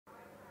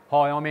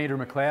Hi, I'm Andrew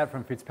McLeod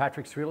from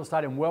Fitzpatricks Real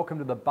Estate and welcome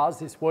to The Buzz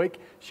this week.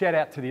 Shout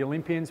out to the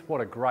Olympians.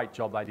 What a great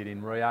job they did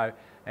in Rio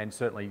and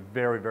certainly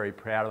very, very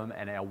proud of them.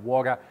 And our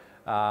Wagga,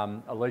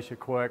 Alicia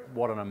Quirk,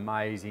 what an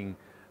amazing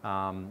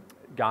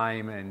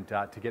game, and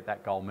to get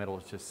that gold medal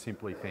is just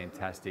simply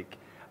fantastic.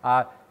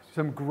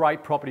 Some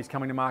great properties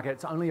coming to market.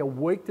 It's only a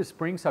week to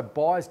spring, so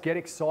buyers get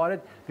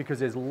excited because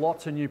there's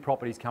lots of new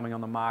properties coming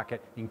on the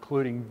market,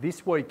 including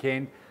this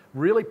weekend.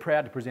 Really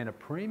proud to present a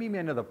premium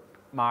end of the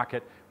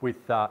market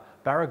with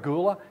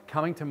Barragoola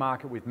coming to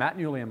market with Matt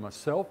Newley and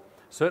myself.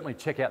 Certainly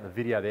check out the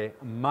video there.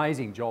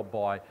 Amazing job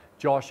by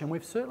Josh, and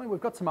we've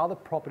got some other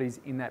properties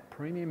in that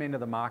premium end of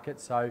the market,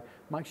 so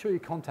make sure you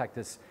contact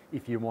us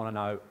if you want to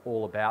know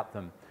all about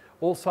them.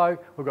 Also,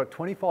 we've got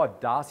 25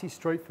 Darcy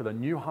Street for the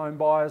new home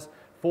buyers,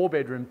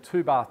 4-bedroom,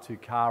 2-bath,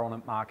 2-car on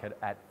the market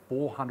at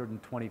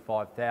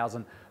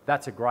 $425,000.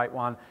 That's a great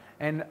one.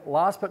 And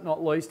last but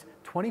not least,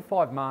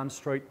 25 Marn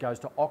Street goes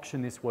to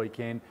auction this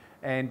weekend,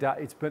 and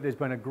there's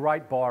been a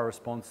great buyer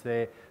response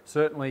there.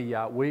 Certainly,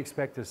 we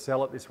expect to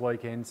sell it this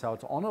weekend, so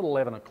it's on at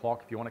 11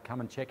 o'clock if you want to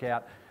come and check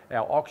out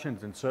our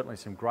auctions, and certainly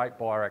some great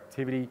buyer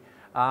activity.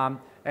 And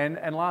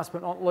last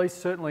but not least,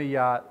 certainly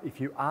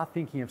if you are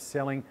thinking of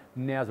selling,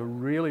 now's a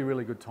really,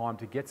 really good time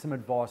to get some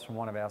advice from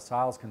one of our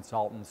sales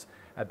consultants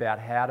about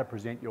how to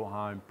present your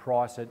home,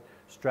 price it,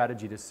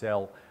 strategy to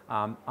sell.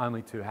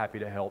 Only too happy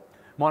to help.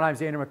 My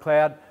name's Andrew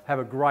McLeod. Have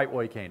a great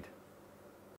weekend.